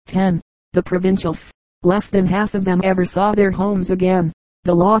10. The provincials. Less than half of them ever saw their homes again.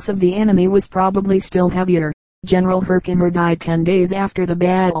 The loss of the enemy was probably still heavier. General Herkimer died 10 days after the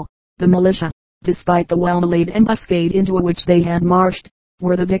battle. The militia, despite the well-laid ambuscade into which they had marched,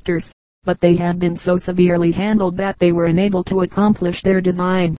 were the victors, but they had been so severely handled that they were unable to accomplish their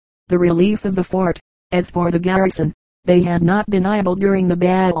design, the relief of the fort. As for the garrison, they had not been idle during the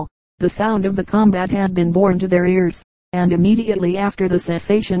battle. The sound of the combat had been borne to their ears, and immediately after the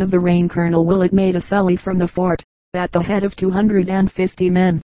cessation of the rain Colonel Willett made a sally from the fort, at the head of 250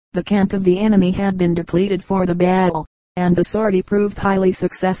 men. The camp of the enemy had been depleted for the battle, and the sortie proved highly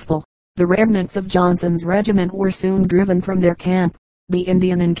successful. The remnants of Johnson's regiment were soon driven from their camp. The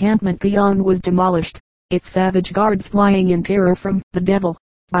Indian encampment beyond was demolished, its savage guards flying in terror from the devil,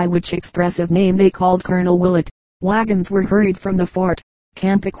 by which expressive name they called Colonel Willett. Wagons were hurried from the fort,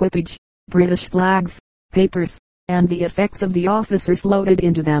 camp equipage, British flags, papers, and the effects of the officers loaded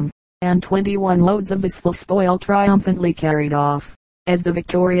into them, and 21 loads of this full spoil triumphantly carried off. As the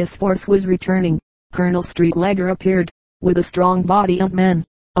victorious force was returning, Colonel Streetlegger appeared, with a strong body of men,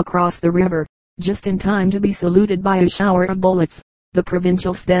 across the river, just in time to be saluted by a shower of bullets. The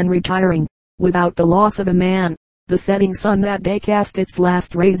provincials then retiring, without the loss of a man. The setting sun that day cast its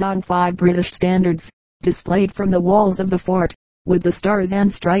last rays on 5 British standards, displayed from the walls of the fort, with the stars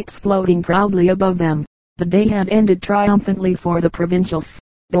and stripes floating proudly above them. The day had ended triumphantly for the provincials,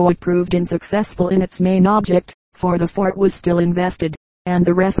 though it proved unsuccessful in its main object, for the fort was still invested, and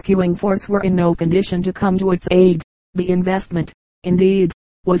the rescuing force were in no condition to come to its aid. The investment, indeed,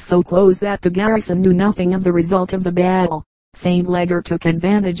 was so close that the garrison knew nothing of the result of the battle. St. Leger took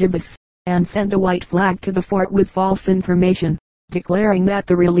advantage of this, and sent a white flag to the fort with false information, declaring that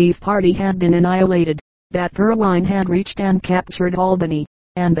the relief party had been annihilated, that Burgoyne had reached and captured Albany,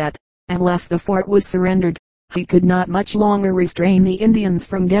 and that, unless the fort was surrendered, he could not much longer restrain the Indians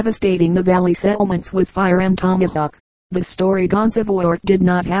from devastating the valley settlements with fire and tomahawk. This story Gansevoort did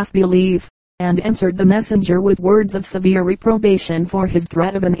not half believe, and answered the messenger with words of severe reprobation for his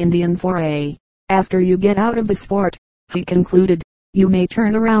threat of an Indian foray. After you get out of this fort, he concluded, you may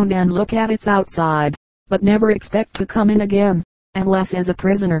turn around and look at its outside, but never expect to come in again, unless as a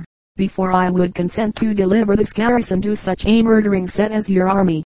prisoner, before I would consent to deliver this garrison to such a murdering set as your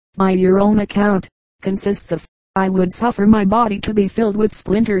army, by your own account, consists of. I would suffer my body to be filled with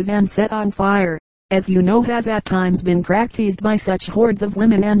splinters and set on fire, as you know has at times been practiced by such hordes of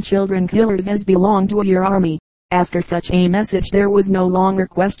women and children killers as belong to your army. After such a message there was no longer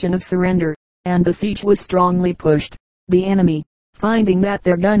question of surrender, and the siege was strongly pushed. The enemy, finding that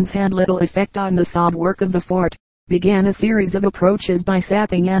their guns had little effect on the sod work of the fort, began a series of approaches by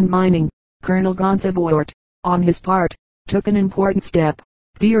sapping and mining. Colonel Gansevoort, on his part, took an important step.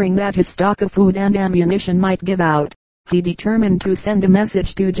 Fearing that his stock of food and ammunition might give out, he determined to send a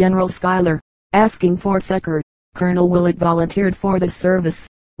message to General Schuyler, asking for succor. Colonel Willett volunteered for this service,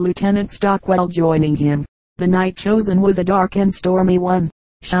 Lieutenant Stockwell joining him. The night chosen was a dark and stormy one.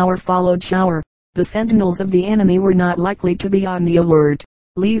 Shower followed shower. The sentinels of the enemy were not likely to be on the alert.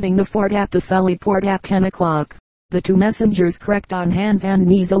 Leaving the fort at the Sully Port at 10 o'clock, the 2 messengers crept on hands and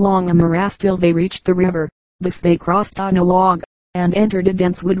knees along a morass till they reached the river. This they crossed on a log, and entered a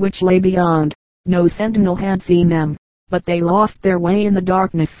dense wood which lay beyond. No sentinel had seen them, but they lost their way in the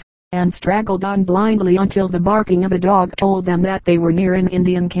darkness, and straggled on blindly until the barking of a dog told them that they were near an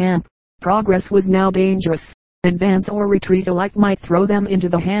Indian camp. Progress was now dangerous. Advance or retreat alike might throw them into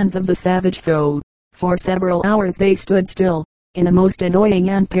the hands of the savage foe. For several hours they stood still, in a most annoying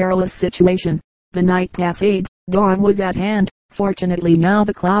and perilous situation. The night passed. Dawn was at hand. Fortunately now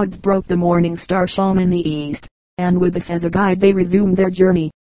the clouds broke, the morning star shone in the east, and with this as a guide they resumed their journey.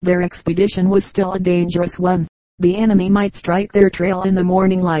 Their expedition was still a dangerous one. The enemy might strike their trail in the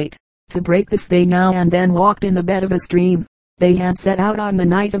morning light. To break this they now and then walked in the bed of a stream. They had set out on the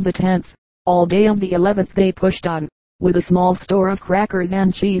night of the 10th. All day of the 11th they pushed on, with a small store of crackers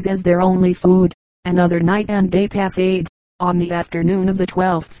and cheese as their only food. Another night and day passed. On the afternoon of the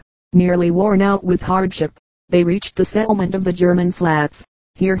 12th, nearly worn out with hardship, they reached the settlement of the German Flats.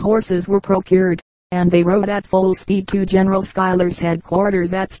 Here horses were procured, and they rode at full speed to General Schuyler's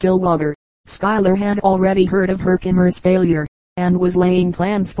headquarters at Stillwater. Schuyler had already heard of Herkimer's failure, and was laying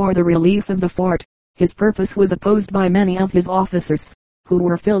plans for the relief of the fort. His purpose was opposed by many of his officers, who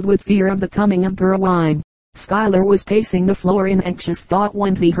were filled with fear of the coming of Burgoyne. Schuyler was pacing the floor in anxious thought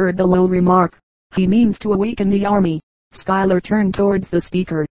when he heard the low remark, "He means to weaken the army." Schuyler turned towards the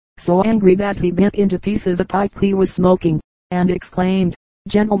speaker, so angry that he bent into pieces a pipe he was smoking, and exclaimed,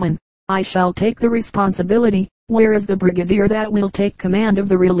 "Gentlemen, I shall take the responsibility. Where is the brigadier that will take command of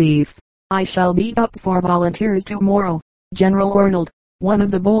the relief? I shall beat up for volunteers tomorrow." General Arnold, one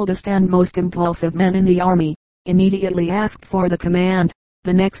of the boldest and most impulsive men in the army, immediately asked for the command.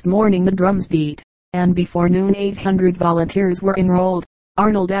 The next morning the drums beat, and before noon 800 volunteers were enrolled.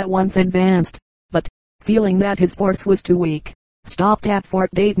 Arnold at once advanced, but, feeling that his force was too weak, stopped at Fort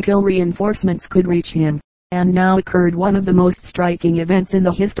Dayton till reinforcements could reach him. And now occurred one of the most striking events in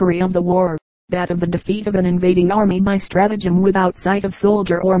the history of the war, that of the defeat of an invading army by stratagem without sight of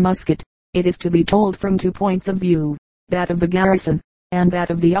soldier or musket. It is to be told from 2 points of view, that of the garrison, and that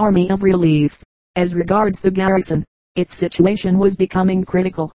of the army of relief. As regards the garrison, its situation was becoming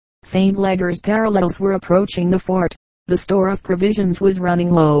critical. St. Leger's parallels were approaching the fort. The store of provisions was running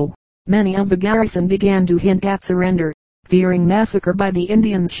low. Many of the garrison began to hint at surrender, fearing massacre by the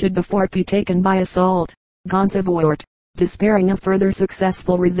Indians should the fort be taken by assault. Gansevoort, despairing of further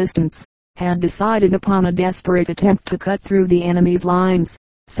successful resistance, had decided upon a desperate attempt to cut through the enemy's lines.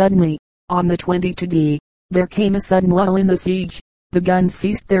 Suddenly, on the 22d, there came a sudden lull in the siege. The guns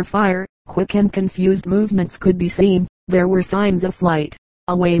ceased their fire. Quick and confused movements could be seen. There were signs of flight.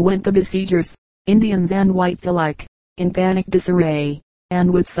 Away went the besiegers, Indians and whites alike, in panic disarray,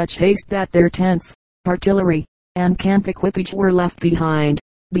 and with such haste that their tents, artillery, and camp equipage were left behind.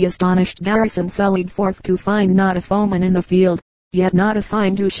 The astonished garrison sallied forth to find not a foeman in the field, yet not a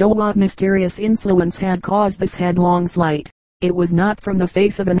sign to show what mysterious influence had caused this headlong flight. It was not from the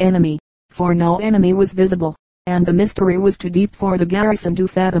face of an enemy, for no enemy was visible, and the mystery was too deep for the garrison to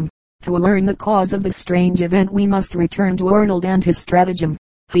fathom. To learn the cause of this strange event we must return to Arnold and his stratagem.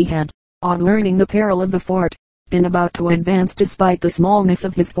 He had, on learning the peril of the fort, been about to advance despite the smallness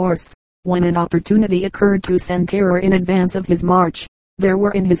of his force, when an opportunity occurred to send terror in advance of his march. There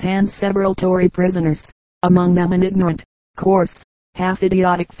were in his hands several Tory prisoners, among them an ignorant, coarse,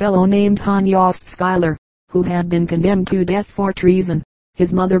 half-idiotic fellow named Hans Jost Schuyler, who had been condemned to death for treason.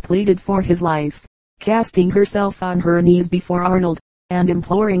 His mother pleaded for his life, casting herself on her knees before Arnold, and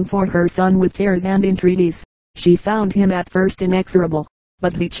imploring for her son with tears and entreaties. She found him at first inexorable,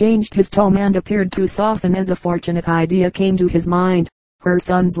 but he changed his tone and appeared to soften as a fortunate idea came to his mind. Her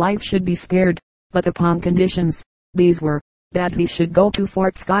son's life should be spared, but upon conditions. These were, that he should go to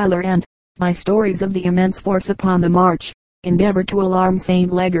Fort Schuyler and, by stories of the immense force upon the march, endeavor to alarm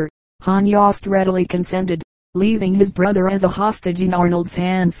St. Leger. Hans Jost readily consented, leaving his brother as a hostage in Arnold's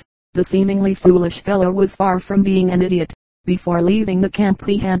hands. The seemingly foolish fellow was far from being an idiot. Before leaving the camp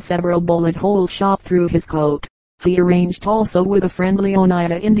he had several bullet holes shot through his coat. He arranged also with a friendly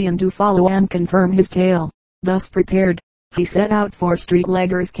Oneida Indian to follow and confirm his tale. Thus prepared, he set out for St.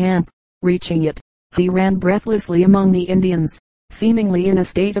 Leger's camp. Reaching it, he ran breathlessly among the Indians, seemingly in a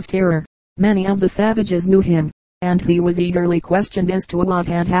state of terror. Many of the savages knew him, and he was eagerly questioned as to what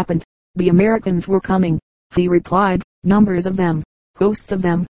had happened. The Americans were coming, he replied, numbers of them, hosts of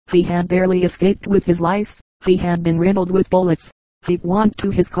them. He had barely escaped with his life. He had been riddled with bullets. He pointed to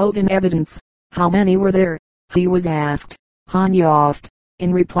his coat in evidence. How many were there? He was asked. Hans Jost,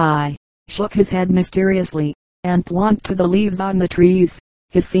 in reply, shook his head mysteriously, and pointed to the leaves on the trees.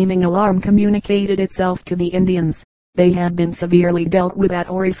 His seeming alarm communicated itself to the Indians. They had been severely dealt with at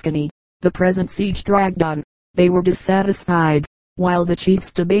Oriskany. The present siege dragged on. They were dissatisfied, while the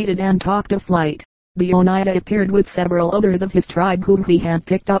chiefs debated and talked of flight. The Oneida appeared with several others of his tribe whom he had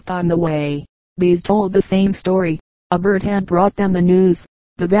picked up on the way. These told the same story. A bird had brought them the news.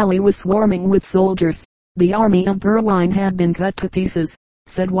 The valley was swarming with soldiers. The army of Berwine had been cut to pieces,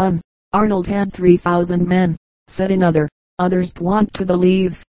 said one. Arnold had 3,000 men, said another. Others pointed to the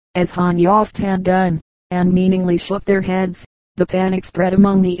leaves, as Hans Jost had done, and meaningly shook their heads. The panic spread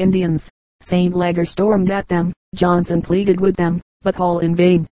among the Indians. St. Leger stormed at them. Johnson pleaded with them, but all in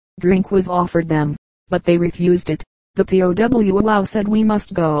vain. Drink was offered them, but they refused it. The POW said we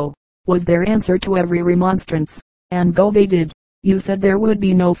must go, was their answer to every remonstrance, and go they did. You said there would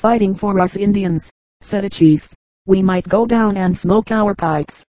be no fighting for us Indians, said a chief. We might go down and smoke our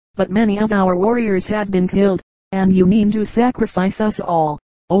pipes, but many of our warriors have been killed, and you mean to sacrifice us all.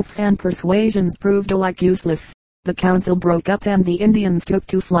 Oaths and persuasions proved alike useless. The council broke up and the Indians took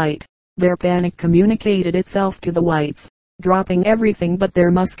to flight. Their panic communicated itself to the whites. Dropping everything but their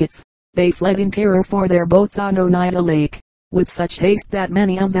muskets, they fled in terror for their boats on Oneida Lake, with such haste that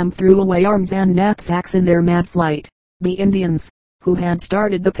many of them threw away arms and knapsacks in their mad flight. The Indians, who had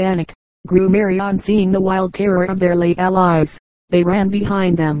started the panic, grew merry on seeing the wild terror of their late allies. They ran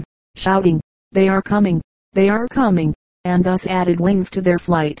behind them, shouting, "They are coming! They are coming!" and thus added wings to their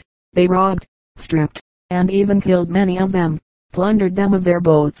flight. They robbed, stripped, and even killed many of them, plundered them of their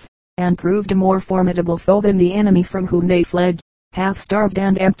boats, and proved a more formidable foe than the enemy from whom they fled. Half-starved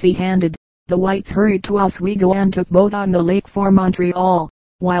and empty-handed, the whites hurried to Oswego and took boat on the lake for Montreal,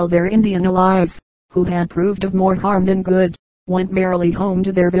 while their Indian allies, who had proved of more harm than good, went merrily home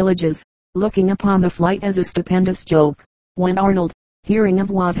to their villages, looking upon the flight as a stupendous joke. When Arnold, hearing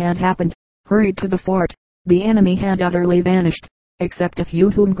of what had happened, hurried to the fort, the enemy had utterly vanished, except a few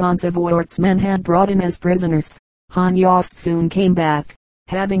whom Gansevoort's men had brought in as prisoners. Han Yost soon came back,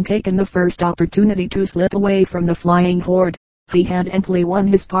 having taken the first opportunity to slip away from the flying horde. He had amply won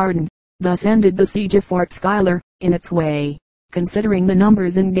his pardon. Thus ended the siege of Fort Schuyler, in its way, considering the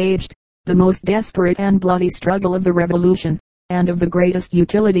numbers engaged, the most desperate and bloody struggle of the Revolution, and of the greatest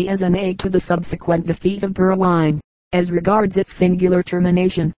utility as an aid to the subsequent defeat of Berwind. As regards its singular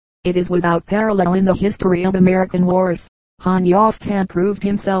termination, it is without parallel in the history of American wars. Han Yost had proved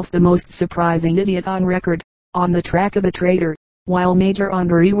himself the most surprising idiot on record, on the track of a traitor, while Major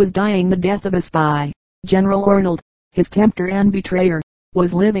André was dying the death of a spy. General Arnold, his tempter and betrayer,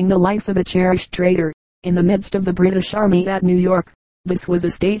 was living the life of a cherished traitor, in the midst of the British army at New York. This was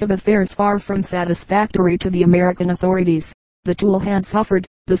a state of affairs far from satisfactory to the American authorities. The tool had suffered,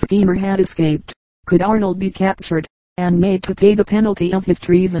 the schemer had escaped. Could Arnold be captured, and made to pay the penalty of his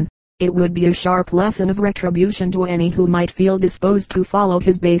treason, it would be a sharp lesson of retribution to any who might feel disposed to follow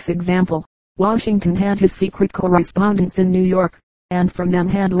his base example. Washington had his secret correspondents in New York, and from them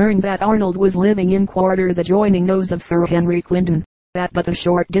had learned that Arnold was living in quarters adjoining those of Sir Henry Clinton, at but a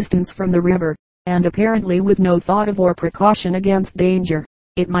short distance from the river, and apparently with no thought of or precaution against danger.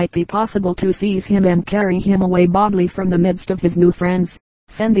 It might be possible to seize him and carry him away bodily from the midst of his new friends.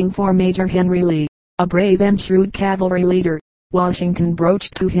 Sending for Major Henry Lee, a brave and shrewd cavalry leader, Washington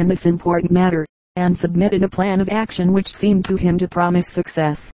broached to him this important matter, and submitted a plan of action which seemed to him to promise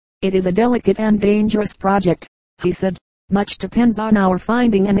success. "It is a delicate and dangerous project," he said. "Much depends on our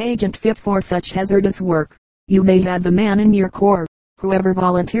finding an agent fit for such hazardous work. You may have the man in your corps. Whoever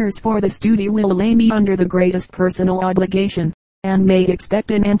volunteers for this duty will lay me under the greatest personal obligation, and may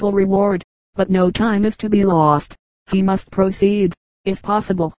expect an ample reward. But no time is to be lost. He must proceed, if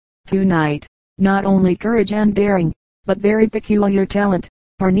possible, tonight. Not only courage and daring, but very peculiar talent,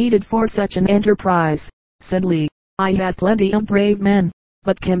 are needed for such an enterprise," said Lee. "I have plenty of brave men,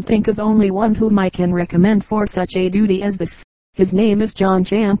 but can think of only one whom I can recommend for such a duty as this. His name is John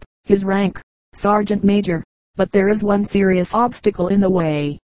Champ, his rank, Sergeant Major. But there is one serious obstacle in the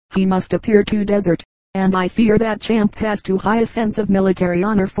way. He must appear to desert, and I fear that Champ has too high a sense of military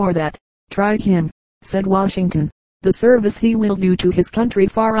honor for that." "Try him," said Washington. "The service he will do to his country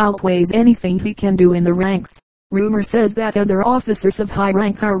far outweighs anything he can do in the ranks. Rumor says that other officers of high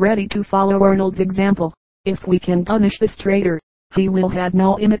rank are ready to follow Arnold's example. If we can punish this traitor, he will have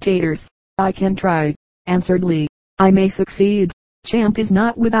no imitators." "I can try," answered Lee. "I may succeed. Champ is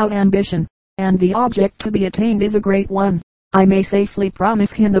not without ambition, and the object to be attained is a great one. I may safely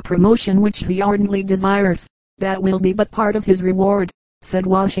promise him the promotion which he ardently desires. That will be but part of his reward," said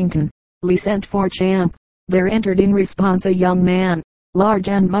Washington. Lee sent for Champ. There entered in response a young man, large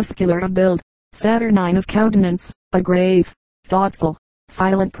and muscular of build, saturnine of countenance, a grave, thoughtful,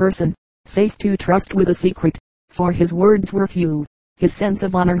 silent person, safe to trust with a secret, for his words were few, his sense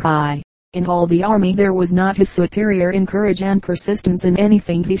of honor high. In all the army there was not his superior in courage and persistence in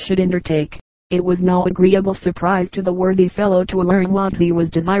anything he should undertake. It was no agreeable surprise to the worthy fellow to learn what he was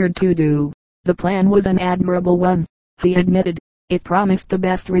desired to do. The plan was an admirable one, he admitted. It promised the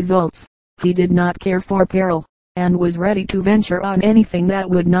best results. He did not care for peril, and was ready to venture on anything that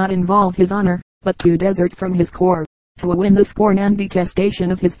would not involve his honor, but to desert from his corps, to win the scorn and detestation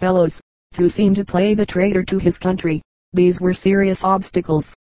of his fellows, to seem to play the traitor to his country. These were serious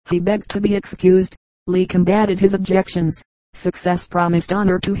obstacles. He begged to be excused. Lee combated his objections. Success promised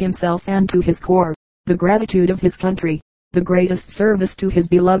honor to himself and to his corps, the gratitude of his country, the greatest service to his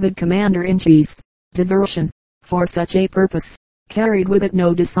beloved commander-in-chief. Desertion, for such a purpose, carried with it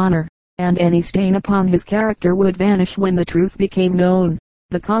no dishonor, and any stain upon his character would vanish when the truth became known.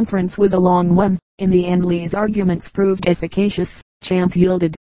 The conference was a long one. In the end Lee's arguments proved efficacious. Champ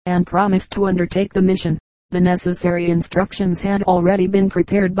yielded, and promised to undertake the mission. The necessary instructions had already been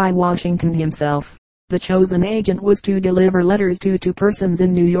prepared by Washington himself. The chosen agent was to deliver letters to two persons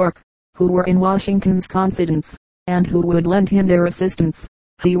in New York, who were in Washington's confidence, and who would lend him their assistance.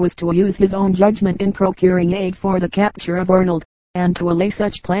 He was to use his own judgment in procuring aid for the capture of Arnold, and to allay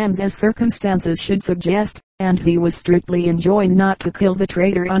such plans as circumstances should suggest, and he was strictly enjoined not to kill the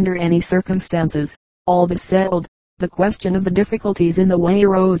traitor under any circumstances. All this settled, the question of the difficulties in the way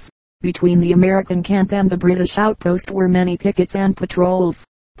arose. Between the American camp and the British outpost were many pickets and patrols.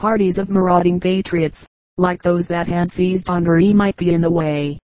 Parties of marauding patriots, like those that had seized André, might be in the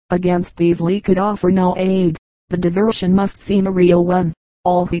way. Against these Lee could offer no aid. The desertion must seem a real one.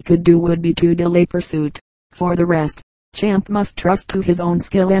 All he could do would be to delay pursuit. For the rest, Champ must trust to his own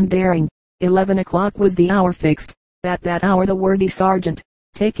skill and daring. 11 o'clock was the hour fixed. At that hour the worthy sergeant,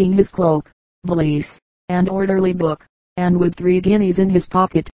 taking his cloak, valise, and orderly book, and with 3 guineas in his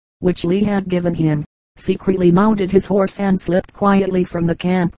pocket, which Lee had given him, secretly mounted his horse and slipped quietly from the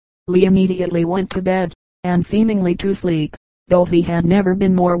camp. Lee immediately went to bed, and seemingly to sleep, though he had never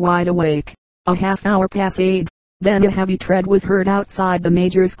been more wide awake. A half hour passed, then a heavy tread was heard outside the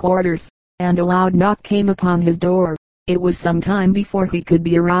major's quarters, and a loud knock came upon his door. It was some time before he could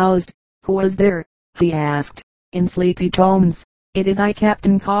be aroused. "Who is there?" he asked, in sleepy tones. "It is I,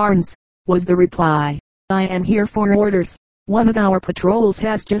 Captain Carnes," was the reply. "I am here for orders. One of our patrols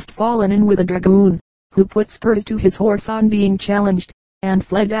has just fallen in with a dragoon, who put spurs to his horse on being challenged, and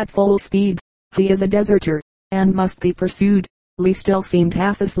fled at full speed. He is a deserter, and must be pursued." Lee still seemed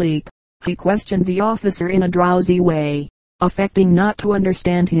half asleep. He questioned the officer in a drowsy way, affecting not to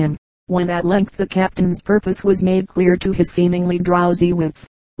understand him. When at length the captain's purpose was made clear to his seemingly drowsy wits,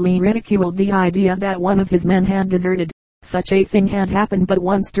 Lee ridiculed the idea that one of his men had deserted. Such a thing had happened but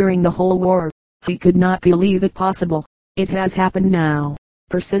once during the whole war. He could not believe it possible. "It has happened now,"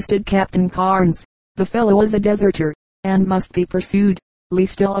 persisted Captain Carnes. "The fellow is a deserter, and must be pursued." Lee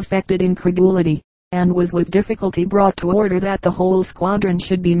still affected incredulity, and was with difficulty brought to order that the whole squadron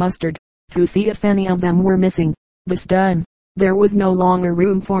should be mustered, to see if any of them were missing. This done, there was no longer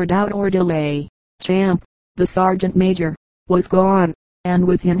room for doubt or delay. Champ, the sergeant major, was gone, and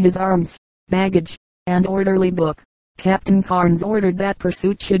with him his arms, baggage, and orderly book. Captain Carnes ordered that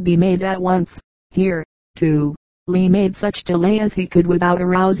pursuit should be made at once. Here, too, Lee made such delay as he could without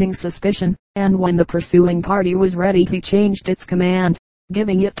arousing suspicion, and when the pursuing party was ready he changed its command,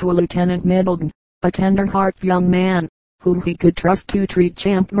 giving it to a Lieutenant Middleton, a tender-hearted young man, whom he could trust to treat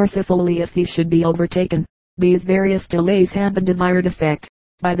Champ mercifully if he should be overtaken. These various delays had the desired effect.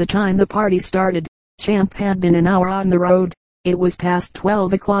 By the time the party started, Champ had been an hour on the road. It was past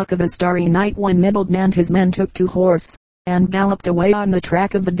 12 o'clock of a starry night when Middleton and his men took to horse, and galloped away on the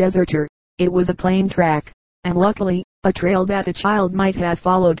track of the deserter. It was a plain track, and luckily, a trail that a child might have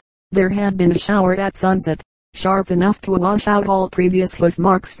followed. There had been a shower at sunset, sharp enough to wash out all previous hoof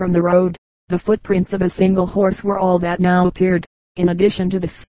marks from the road. The footprints of a single horse were all that now appeared. In addition to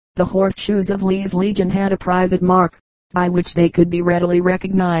this, the horseshoes of Lee's Legion had a private mark, by which they could be readily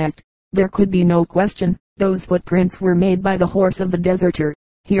recognized. There could be no question, those footprints were made by the horse of the deserter.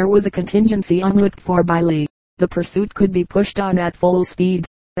 Here was a contingency unlooked for by Lee. The pursuit could be pushed on at full speed.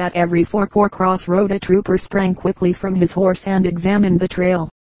 At every fork or crossroad a trooper sprang quickly from his horse and examined the trail.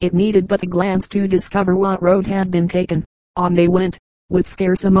 It needed but a glance to discover what road had been taken. On they went, with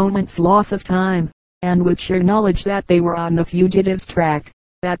scarce a moment's loss of time, and with sure knowledge that they were on the fugitive's track.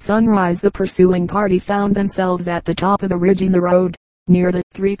 At sunrise the pursuing party found themselves at the top of a ridge in the road, near the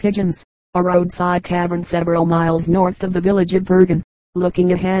Three Pigeons, a roadside tavern several miles north of the village of Bergen.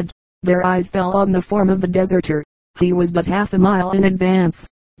 Looking ahead, their eyes fell on the form of the deserter. He was but half a mile in advance.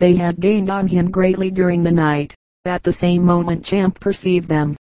 They had gained on him greatly during the night. At the same moment Champ perceived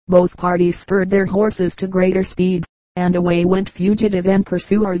them. Both parties spurred their horses to greater speed, and away went fugitive and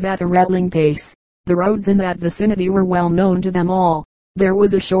pursuers at a rattling pace. The roads in that vicinity were well known to them all. There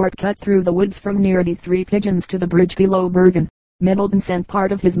was a short cut through the woods from near the Three Pigeons to the bridge below Bergen. Middleton sent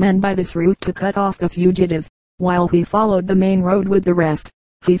part of his men by this route to cut off the fugitive, while he followed the main road with the rest.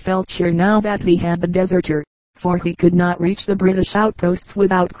 He felt sure now that he had the deserter, for he could not reach the British outposts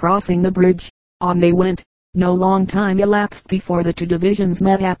without crossing the bridge. On they went. No long time elapsed before the two divisions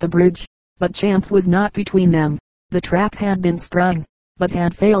met at the bridge, but Champ was not between them. The trap had been sprung, but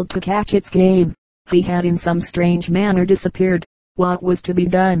had failed to catch its game. He had in some strange manner disappeared. What was to be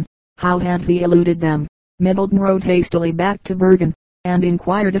done? How had he eluded them? Middleton rode hastily back to Bergen, and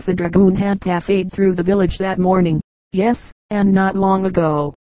inquired if the dragoon had passed through the village that morning. Yes, and not long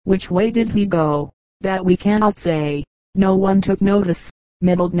ago. Which way did he go? That we cannot say. No one took notice.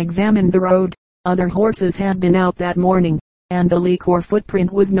 Middleton examined the road. Other horses had been out that morning, and the Lee Corps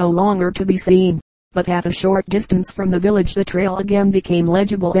footprint was no longer to be seen. But at a short distance from the village the trail again became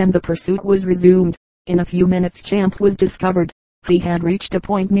legible and the pursuit was resumed. In a few minutes Champ was discovered. He had reached a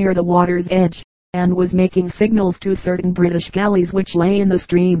point near the water's edge, and was making signals to certain British galleys which lay in the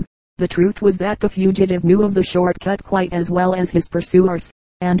stream. The truth was that the fugitive knew of the short cut quite as well as his pursuers,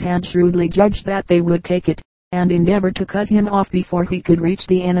 and had shrewdly judged that they would take it, and endeavored to cut him off before he could reach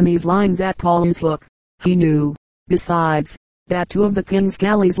the enemy's lines at Paul's Hook. He knew, besides, that two of the king's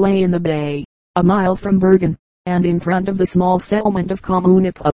galleys lay in the bay, a mile from Bergen, and in front of the small settlement of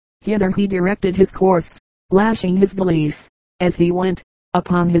Communipa. Hither he directed his course, lashing his valise, as he went,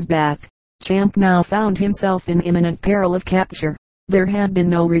 upon his back. Champ now found himself in imminent peril of capture. There had been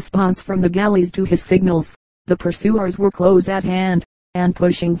no response from the galleys to his signals. The pursuers were close at hand, and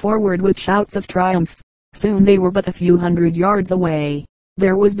pushing forward with shouts of triumph. Soon they were but a few hundred yards away.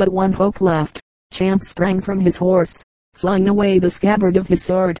 There was but one hope left. Champ sprang from his horse, flung away the scabbard of his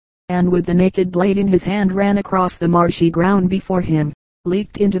sword, and with the naked blade in his hand ran across the marshy ground before him,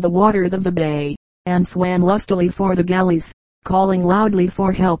 leaped into the waters of the bay, and swam lustily for the galleys, calling loudly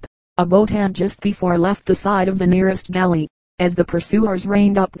for help. A boat had just before left the side of the nearest galley. As the pursuers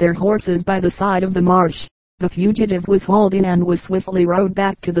reined up their horses by the side of the marsh, the fugitive was hauled in and was swiftly rowed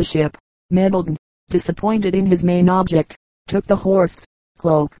back to the ship. Middleton, disappointed in his main object, took the horse,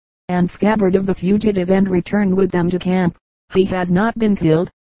 cloak, and scabbard of the fugitive and returned with them to camp. "He has not been killed?"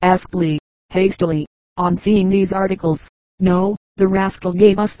 asked Lee, hastily, on seeing these articles. "No, the rascal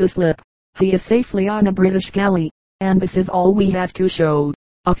gave us the slip. He is safely on a British galley, and this is all we have to show."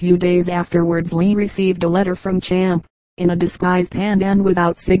 A few days afterwards Lee received a letter from Champ, in a disguised hand and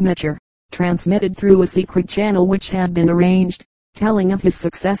without signature, transmitted through a secret channel which had been arranged, telling of his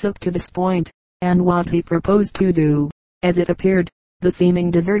success up to this point, and what he proposed to do. As it appeared, the seeming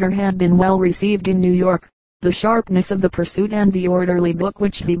deserter had been well received in New York. The sharpness of the pursuit and the orderly book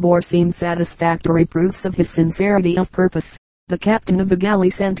which he bore seemed satisfactory proofs of his sincerity of purpose. The captain of the galley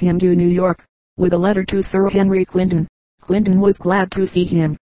sent him to New York, with a letter to Sir Henry Clinton. Clinton was glad to see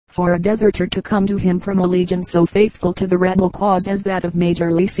him, for a deserter to come to him from a legion so faithful to the rebel cause as that of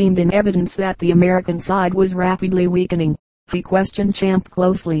Major Lee seemed in evidence that the American side was rapidly weakening. He questioned Champ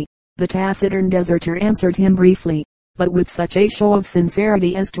closely. The taciturn deserter answered him briefly, but with such a show of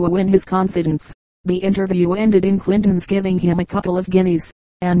sincerity as to win his confidence. The interview ended in Clinton's giving him a couple of guineas,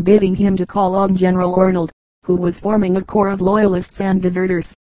 and bidding him to call on General Arnold, who was forming a corps of loyalists and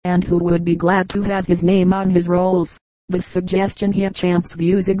deserters, and who would be glad to have his name on his rolls. This suggestion hit Champ's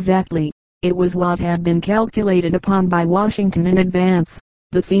views exactly. It was what had been calculated upon by Washington in advance.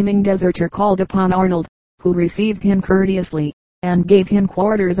 The seeming deserter called upon Arnold, who received him courteously, and gave him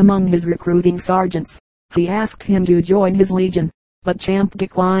quarters among his recruiting sergeants. He asked him to join his legion, but Champ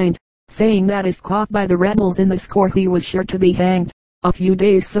declined, saying that if caught by the rebels in this corps he was sure to be hanged. A few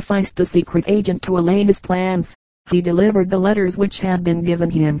days sufficed the secret agent to allay his plans. He delivered the letters which had been given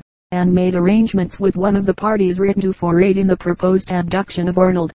him, and made arrangements with one of the parties written to foray in the proposed abduction of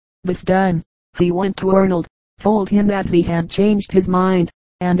Arnold. This done, he went to Arnold, told him that he had changed his mind,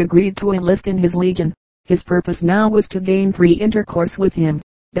 and agreed to enlist in his legion. His purpose now was to gain free intercourse with him,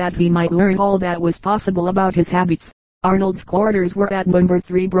 that he might learn all that was possible about his habits. Arnold's quarters were at number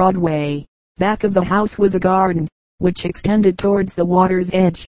 3 Broadway. Back of the house was a garden, which extended towards the water's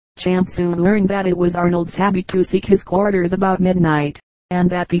edge. Champ soon learned that it was Arnold's habit to seek his quarters about midnight, and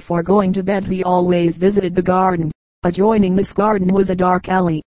that before going to bed he always visited the garden. Adjoining this garden was a dark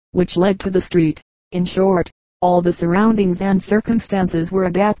alley, which led to the street. In short, all the surroundings and circumstances were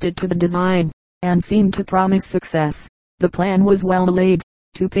adapted to the design, and seemed to promise success. The plan was well laid.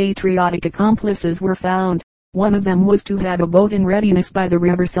 2 patriotic accomplices were found. One of them was to have a boat in readiness by the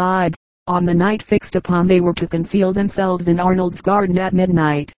riverside. On the night fixed upon they were to conceal themselves in Arnold's garden at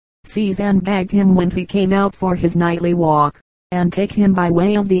midnight, seize and bag him when he came out for his nightly walk, and take him by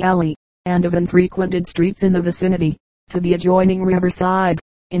way of the alley, and of unfrequented streets in the vicinity, to the adjoining riverside.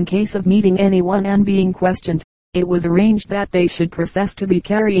 In case of meeting anyone and being questioned, it was arranged that they should profess to be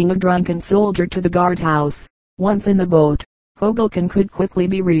carrying a drunken soldier to the guardhouse. Once in the boat, Hoboken could quickly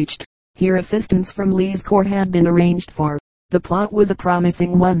be reached. Here assistance from Lee's corps had been arranged for. The plot was a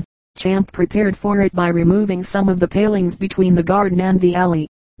promising one. Champ prepared for it by removing some of the palings between the garden and the alley.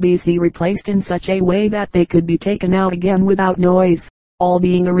 These he replaced in such a way that they could be taken out again without noise. All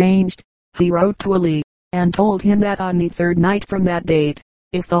being arranged, he wrote to Lee, and told him that on the 3rd night from that date,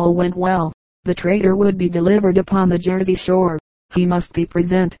 if all went well, the traitor would be delivered upon the Jersey shore. He must be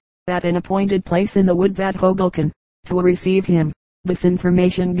present, at an appointed place in the woods at Hoboken, to receive him. This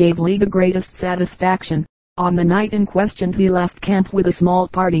information gave Lee the greatest satisfaction. On the night in question he left camp with a small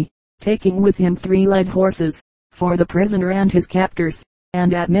party, taking with him 3 led horses, for the prisoner and his captors,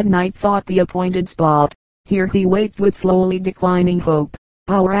 and at midnight sought the appointed spot. Here he waited with slowly declining hope.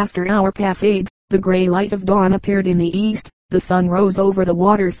 Hour after hour passed. The gray light of dawn appeared in the east. The sun rose over the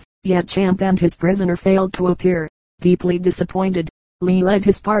waters, yet Champ and his prisoner failed to appear. Deeply disappointed, Lee led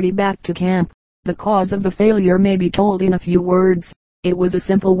his party back to camp. The cause of the failure may be told in a few words. It was a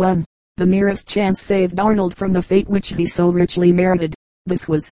simple one. The merest chance saved Arnold from the fate which he so richly merited. This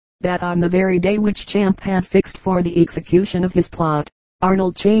was, that on the very day which Champ had fixed for the execution of his plot,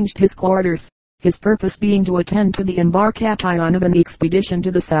 Arnold changed his quarters, his purpose being to attend to the embarkation of an expedition to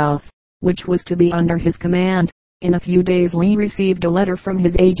the south, which was to be under his command. In a few days Lee received a letter from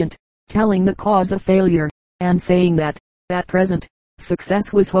his agent, telling the cause of failure, and saying that, at present,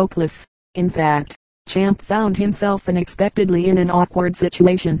 success was hopeless. In fact, Champ found himself unexpectedly in an awkward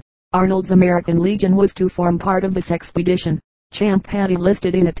situation. Arnold's American Legion was to form part of this expedition. Champ had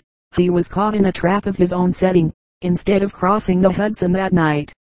enlisted in it. He was caught in a trap of his own setting. Instead of crossing the Hudson that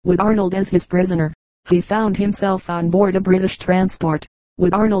night, with Arnold as his prisoner, he found himself on board a British transport,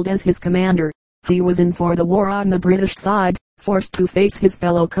 with Arnold as his commander. He was in for the war on the British side, forced to face his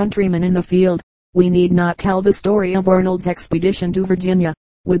fellow countrymen in the field. We need not tell the story of Arnold's expedition to Virginia,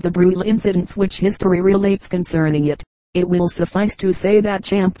 with the brutal incidents which history relates concerning it. It will suffice to say that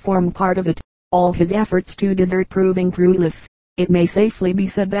Champ formed part of it, all his efforts to desert proving fruitless. It may safely be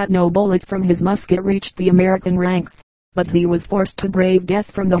said that no bullet from his musket reached the American ranks, but he was forced to brave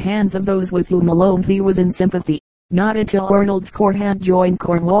death from the hands of those with whom alone he was in sympathy. Not until Arnold's corps had joined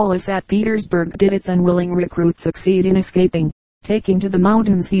Cornwallis at Petersburg did its unwilling recruit succeed in escaping. Taking to the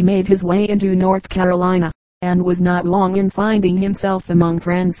mountains, he made his way into North Carolina, and was not long in finding himself among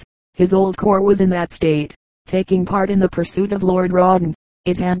friends. His old corps was in that state, taking part in the pursuit of Lord Rawdon.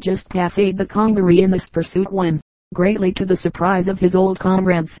 It had just passed the Congaree in this pursuit when, greatly to the surprise of his old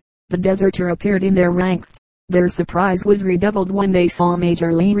comrades, the deserter appeared in their ranks. Their surprise was redoubled when they saw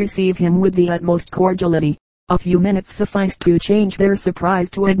Major Lee receive him with the utmost cordiality. A few minutes sufficed to change their surprise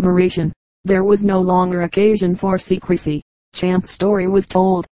to admiration. There was no longer occasion for secrecy. Champ's story was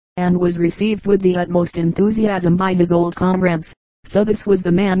told, and was received with the utmost enthusiasm by his old comrades. So this was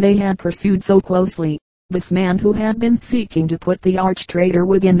the man they had pursued so closely. This man who had been seeking to put the arch traitor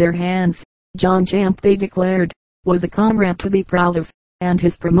within their hands. John Champ, they declared, was a comrade to be proud of, and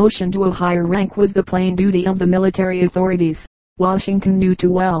his promotion to a higher rank was the plain duty of the military authorities. Washington knew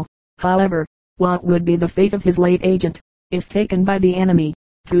too well, however, what would be the fate of his late agent, if taken by the enemy,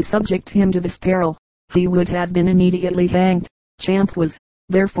 to subject him to this peril. He would have been immediately hanged. Champ was,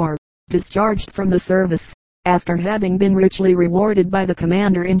 therefore, discharged from the service, after having been richly rewarded by the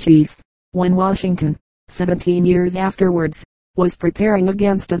commander-in-chief. When Washington, 17 years afterwards, was preparing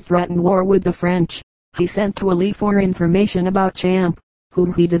against a threatened war with the French, he sent to Lee for information about Champ,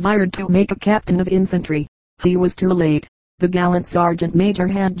 whom he desired to make a captain of infantry. He was too late. The gallant sergeant major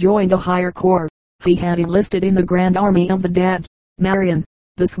had joined a higher corps. He had enlisted in the Grand Army of the dead. Marion,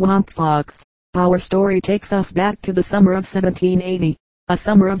 the Swamp Fox. Our story takes us back to the summer of 1780, a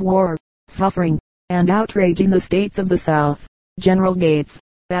summer of war, suffering, and outrage in the states of the South. General Gates,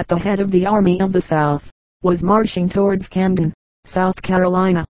 at the head of the Army of the South, was marching towards Camden, South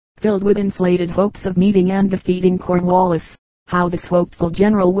Carolina, filled with inflated hopes of meeting and defeating Cornwallis. How this hopeful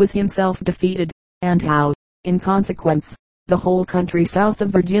general was himself defeated, and how, in consequence, the whole country south of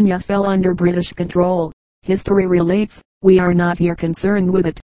Virginia fell under British control, history relates. We are not here concerned with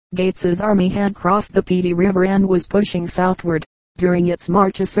it. Gates's army had crossed the Petey River and was pushing southward. During its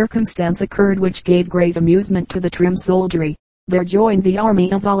march a circumstance occurred which gave great amusement to the trim soldiery. There joined the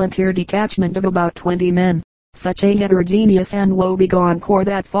army a volunteer detachment of about 20 men, such a heterogeneous and woebegone corps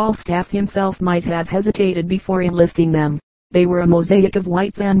that Falstaff himself might have hesitated before enlisting them. They were a mosaic of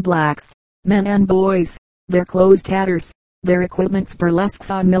whites and blacks, men and boys, their clothes tatters, their equipments burlesques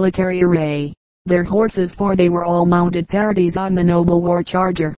on military array, their horses, for they were all mounted parodies on the noble war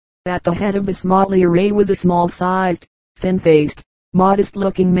charger. At the head of this motley array was a small-sized, thin-faced,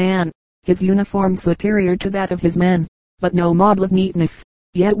 modest-looking man, his uniform superior to that of his men, but no model of neatness,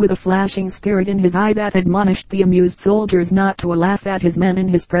 yet with a flashing spirit in his eye that admonished the amused soldiers not to laugh at his men in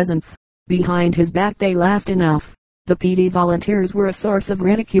his presence. Behind his back they laughed enough. The Petey volunteers were a source of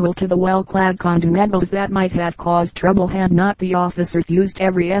ridicule to the well-clad Continentals that might have caused trouble had not the officers used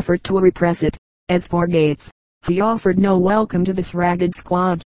every effort to repress it. As for Gates, he offered no welcome to this ragged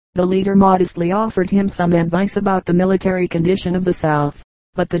squad. The leader modestly offered him some advice about the military condition of the South,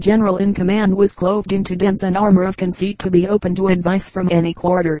 but the general in command was clothed into dense and armor of conceit to be open to advice from any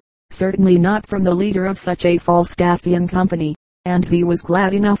quarter, certainly not from the leader of such a Falstaffian company, and he was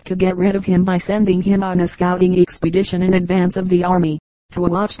glad enough to get rid of him by sending him on a scouting expedition in advance of the army, to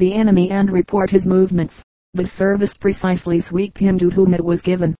watch the enemy and report his movements. This service precisely suited him to whom it was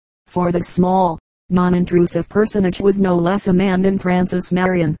given, for this small, non-intrusive personage was no less a man than Francis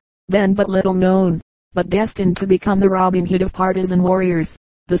Marion, then but little known, but destined to become the Robin Hood of partisan warriors,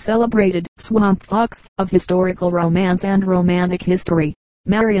 the celebrated Swamp Fox of historical romance and romantic history.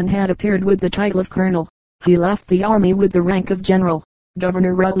 Marion had appeared with the title of colonel. He left the army with the rank of general.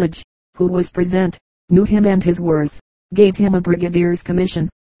 Governor Rutledge, who was present, knew him and his worth, gave him a brigadier's commission,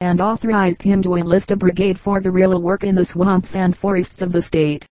 and authorized him to enlist a brigade for guerrilla work in the swamps and forests of the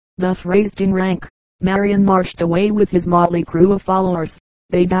state. Thus raised in rank, Marion marched away with his motley crew of followers.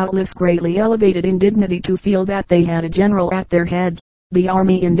 They doubtless greatly elevated in dignity to feel that they had a general at their head. The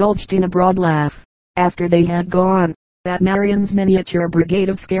army indulged in a broad laugh. After they had gone, at Marion's miniature brigade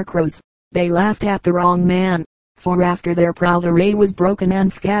of scarecrows, they laughed at the wrong man, for after their proud array was broken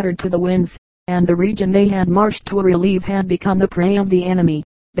and scattered to the winds, and the region they had marched to relieve had become the prey of the enemy,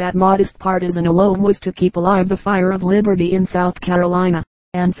 that modest partisan alone was to keep alive the fire of liberty in South Carolina,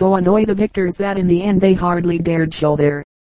 and so annoy the victors that in the end they hardly dared show their